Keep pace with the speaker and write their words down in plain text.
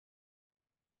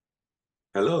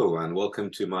Hello and welcome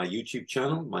to my YouTube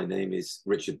channel. My name is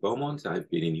Richard Beaumont. I've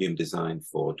been in human design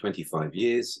for 25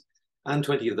 years, and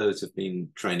 20 of those have been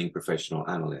training professional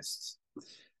analysts.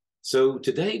 So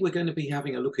today we're going to be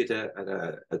having a look at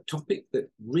a topic that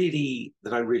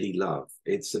I really love.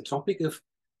 It's a topic of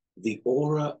the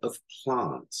aura of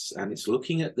plants, and it's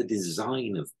looking at the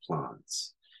design of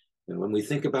plants. And when we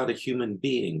think about a human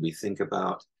being, we think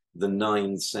about the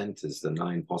 9 centers, the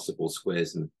 9 possible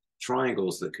squares and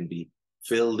triangles that can be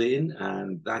filled in,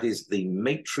 and that is the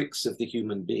matrix of the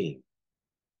human being.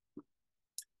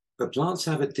 But plants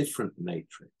have a different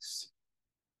matrix.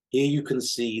 Here you can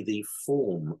see the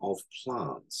form of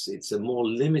plants. It's a more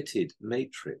limited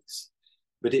matrix,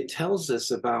 but it tells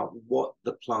us about what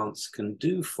the plants can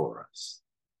do for us.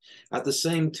 At the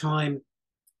same time,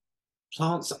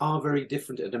 plants are very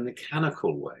different in a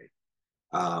mechanical way.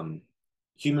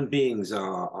 Human beings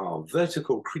are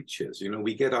vertical creatures. You know,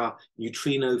 we get our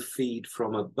neutrino feed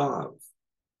from above.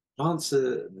 Plants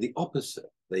are the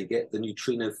opposite. They get the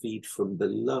neutrino feed from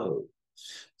below.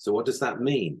 So what does that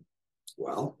mean?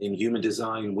 Well, in human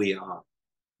design, we are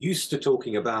used to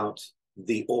talking about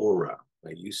the aura.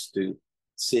 We're used to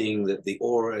seeing that the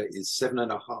aura is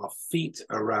 7.5 feet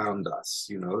around us,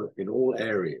 you know, in all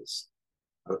areas,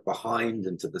 behind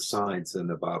and to the sides and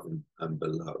above and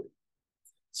below.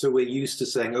 So we're used to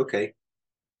saying, okay,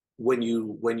 when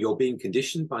you're being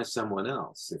conditioned by someone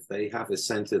else, if they have a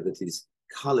center that is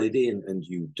colored in and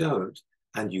you don't,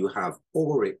 and you have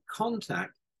auric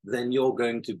contact, then you're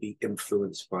going to be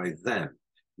influenced by them.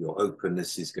 Your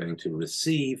openness is going to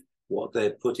receive what they're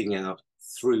putting out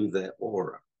through their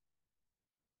aura.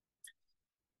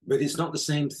 But it's not the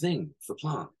same thing for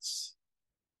plants.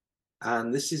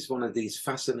 And this is one of these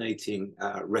fascinating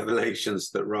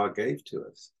revelations that Ra gave to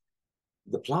us.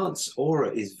 The plant's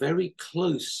aura is very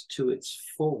close to its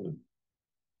form.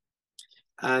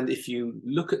 And if you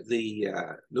look at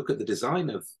the design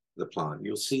of the plant,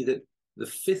 you'll see that the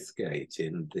 5th gate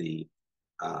in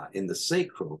the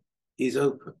sacral is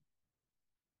open.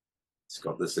 It's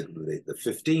got the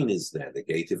 15 is there, the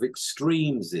gate of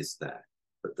extremes is there,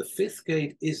 but the 5th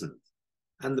gate isn't.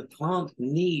 And the plant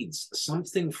needs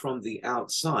something from the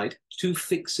outside to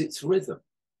fix its rhythm.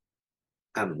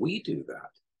 And we do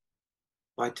that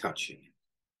by touching it.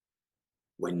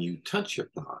 When you touch a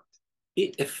plant,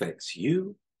 it affects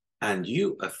you and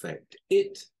you affect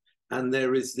it. And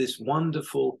there is this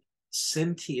wonderful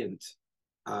sentient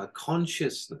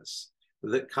consciousness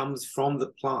that comes from the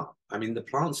plant. I mean, the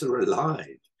plants are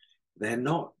alive. They're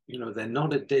not, you know, they're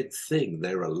not a dead thing.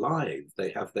 They're alive. They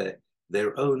have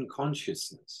their own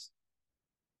consciousness.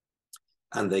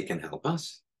 And they can help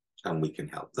us and we can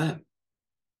help them.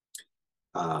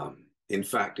 In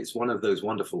fact, it's one of those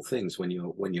wonderful things when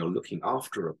you're looking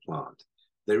after a plant.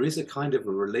 There is a kind of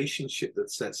a relationship that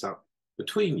sets up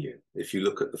between you. If you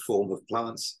look at the form of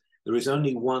plants, there is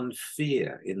only one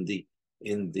fear in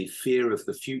the fear of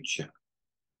the future.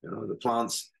 You know, the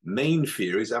plant's main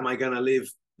fear is, am I going to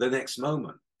live the next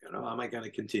moment? You know, am I going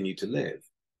to continue to live?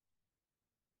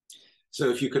 So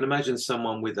if you can imagine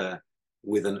someone with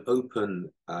an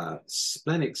open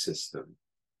splenic system,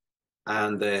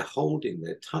 and they're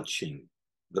touching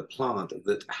the plant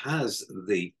that has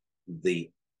the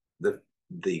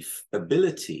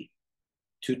ability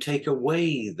to take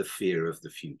away the fear of the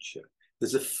future.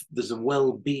 There's a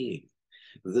well-being.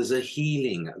 There's a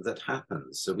healing that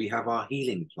happens. So we have our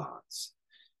healing plants.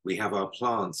 We have our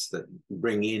plants that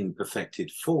bring in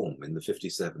perfected form in the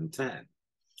 5710.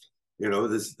 You know,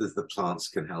 the plants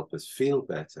can help us feel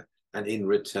better. And in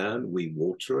return, we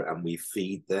water and we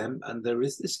feed them, and there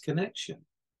is this connection.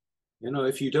 You know,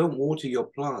 if you don't water your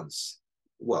plants,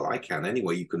 well, I can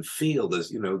anyway, you can feel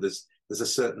there's a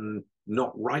certain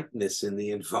not rightness in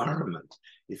the environment.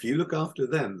 If you look after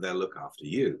them, they'll look after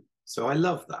you. So I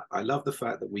love that. I love the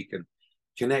fact that we can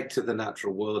connect to the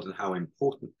natural world and how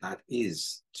important that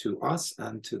is to us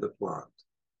and to the plant.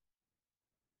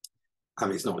 I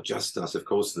mean, it's not just us. Of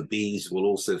course, the bees will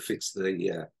also fix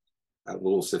the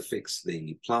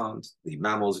plant, the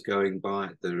mammals going by.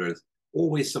 There is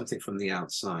always something from the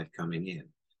outside coming in,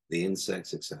 the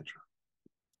insects, etc.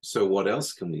 So what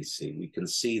else can we see? We can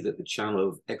see that the channel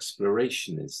of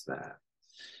exploration is there.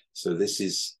 So this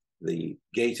is the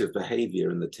gate of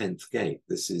behavior in the 10th gate.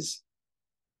 This is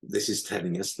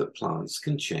telling us that plants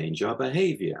can change our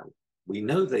behavior. We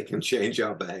know they can change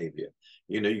our behavior.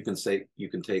 You know, you can take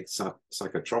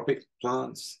psychotropic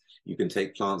plants. You can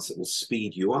take plants that will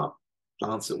speed you up,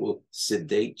 plants that will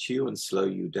sedate you and slow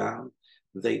you down.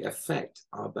 They affect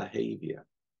our behavior.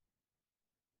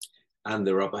 And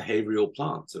there are behavioral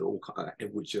plants,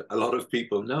 which a lot of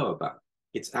people know about.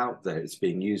 It's out there. It's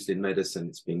being used in medicine.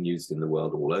 It's being used in the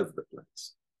world all over the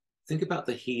place. Think about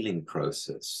the healing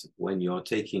process. When you're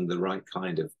taking the right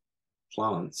kind of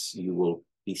plants, you will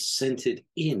be centered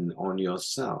in on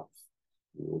yourself.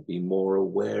 You will be more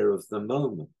aware of the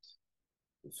moment.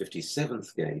 The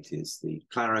 57th gate is the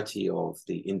clarity of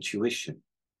the intuition,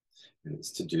 and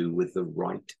it's to do with the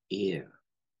right ear.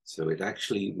 So it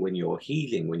actually, when you're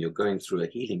healing, when you're going through a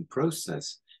healing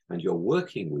process and you're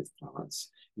working with plants,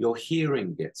 your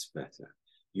hearing gets better.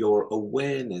 Your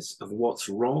awareness of what's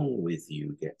wrong with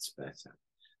you gets better.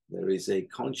 There is a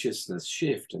consciousness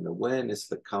shift and awareness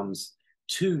that comes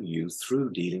to you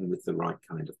through dealing with the right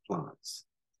kind of plants.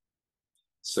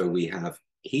 So we have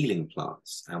healing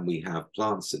plants and we have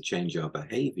plants that change our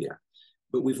behavior,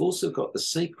 but we've also got the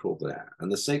sacral there.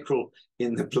 And the sacral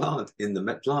in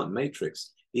the plant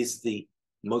matrix is the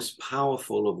most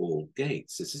powerful of all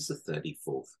gates. This is the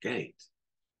 34th gate.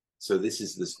 So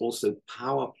there's also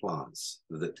power plants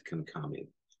that can come in.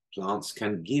 Plants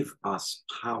can give us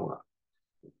power,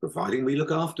 providing we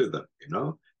look after them, you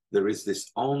know. There is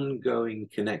this ongoing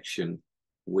connection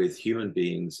with human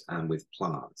beings and with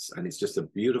plants, and it's just a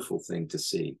beautiful thing to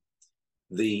see.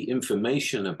 The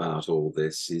information about all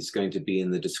this is going to be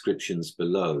in the descriptions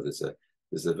below. There's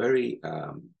a very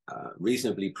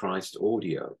reasonably priced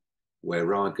audio where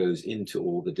Ra goes into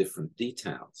all the different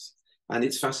details, and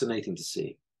it's fascinating to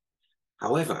see.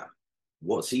 However,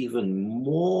 what's even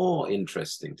more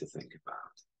interesting to think about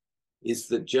is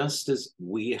that just as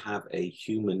we have a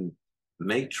human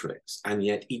matrix, and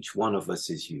yet each one of us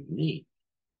is unique,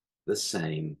 the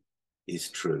same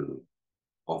is true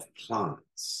of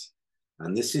plants.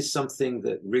 And this is something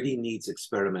that really needs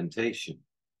experimentation.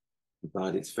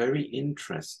 But it's very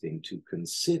interesting to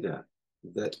consider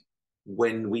that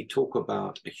when we talk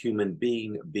about a human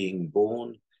being being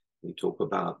born, we talk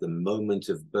about the moment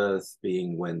of birth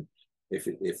being when, if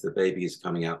the baby is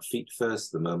coming out feet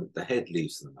first, the moment the head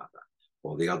leaves the mother,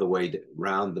 or the other way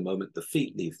around, the moment the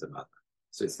feet leave the mother.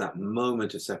 So it's that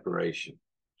moment of separation.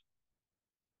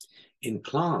 In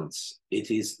plants,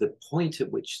 it is the point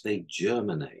at which they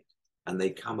germinate and they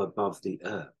come above the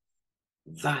earth.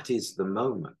 That is the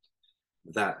moment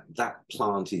that that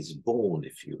plant is born,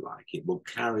 if you like. It will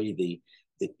carry the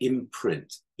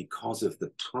imprint because of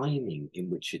the timing in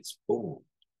which it's born.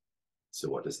 So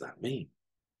what does that mean?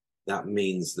 That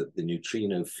means that the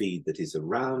neutrino feed that is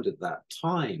around at that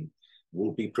time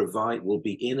will be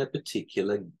in a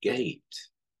particular gate.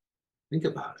 Think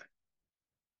about it.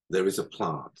 There is a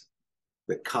plant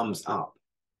that comes up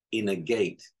in a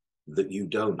gate that you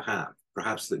don't have,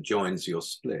 perhaps that joins your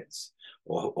splits,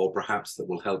 or perhaps that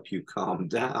will help you calm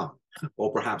down,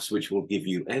 or perhaps which will give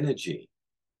you energy.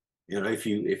 You know,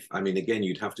 again,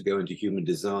 you'd have to go into human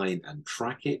design and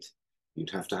track it. You'd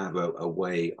have to have a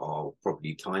way of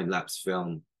probably time-lapse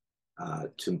film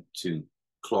to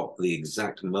clock the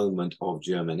exact moment of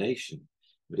germination.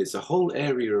 But it's a whole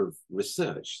area of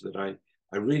research that I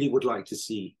really would like to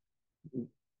see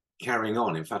carrying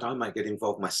on. In fact, I might get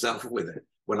involved myself with it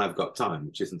when I've got time,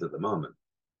 which isn't at the moment.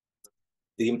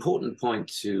 The important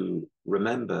point to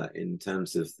remember in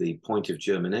terms of the point of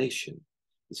germination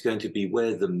is going to be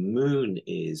where the moon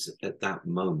is at that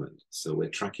moment. So we're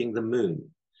tracking the moon.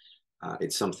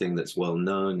 It's something that's well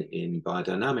known in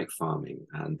biodynamic farming,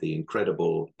 and the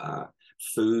incredible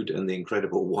food and the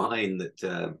incredible wine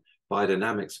that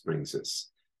biodynamics brings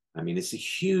us. I mean, it's a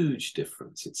huge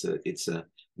difference. It's a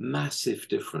massive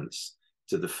difference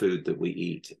to the food that we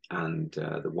eat and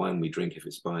the wine we drink if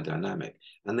it's biodynamic.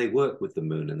 And they work with the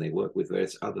moon and they work with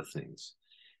various other things.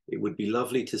 It would be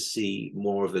lovely to see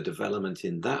more of a development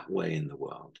in that way in the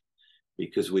world,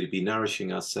 because we'd be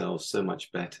nourishing ourselves so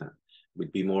much better.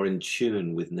 We'd be more in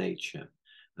tune with nature.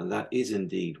 And that is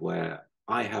indeed where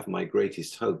I have my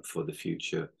greatest hope for the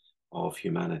future of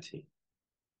humanity.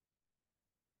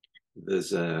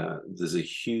 There's a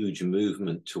huge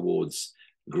movement towards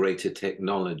greater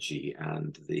technology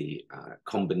and the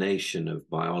combination of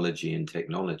biology and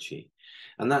technology.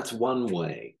 And that's one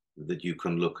way that you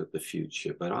can look at the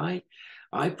future. But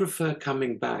I prefer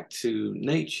coming back to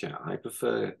nature. I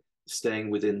prefer staying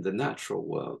within the natural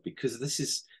world, because this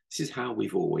is how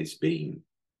we've always been.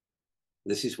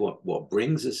 This is what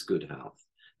brings us good health.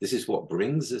 This is what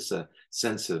brings us a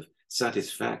sense of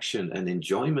satisfaction and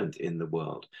enjoyment in the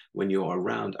world, when you're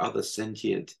around other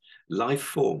sentient life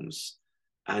forms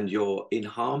and you're in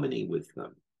harmony with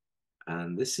them.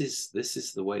 And this is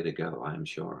the way to go, I am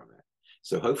sure of it.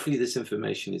 So hopefully this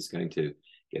information is going to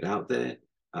get out there.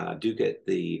 Do get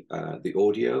the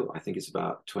audio. I think it's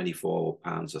about £24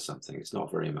 or something. It's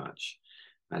not very much.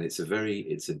 And it's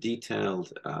a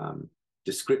detailed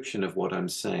description of what I'm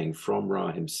saying from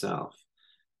Ra himself.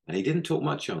 And he didn't talk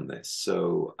much on this,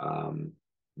 so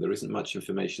there isn't much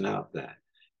information out there.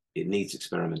 It needs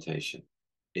experimentation.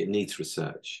 It needs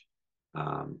research.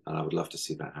 And I would love to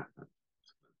see that happen.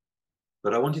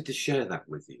 But I wanted to share that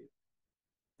with you,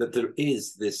 that there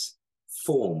is this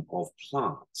form of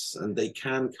plants, and they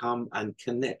can come and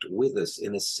connect with us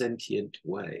in a sentient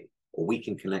way, or we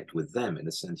can connect with them in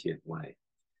a sentient way.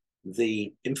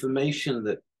 The information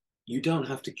that you don't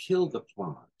have to kill the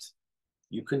plant,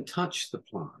 you can touch the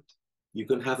plant, you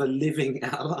can have a living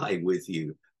ally with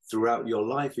you throughout your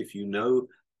life if you know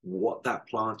what that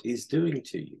plant is doing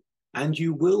to you, and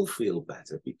you will feel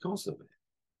better because of it.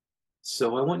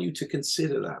 So I want you to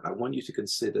consider that. I want you to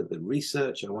consider the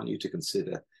research. I want you to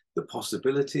consider the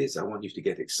possibilities. I want you to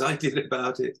get excited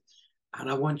about it. And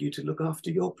I want you to look after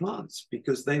your plants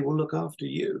because they will look after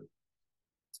you.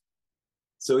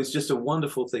 So it's just a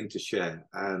wonderful thing to share.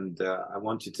 And I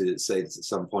wanted to say this at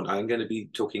some point. I'm going to be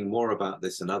talking more about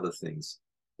this and other things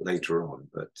later on.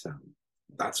 But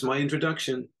that's my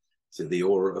introduction to the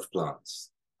aura of plants.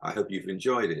 I hope you've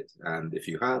enjoyed it. And if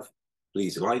you have,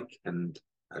 please like and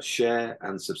share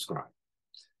and subscribe.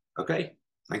 Okay,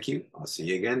 thank you. I'll see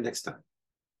you again next time.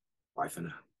 Bye for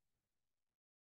now.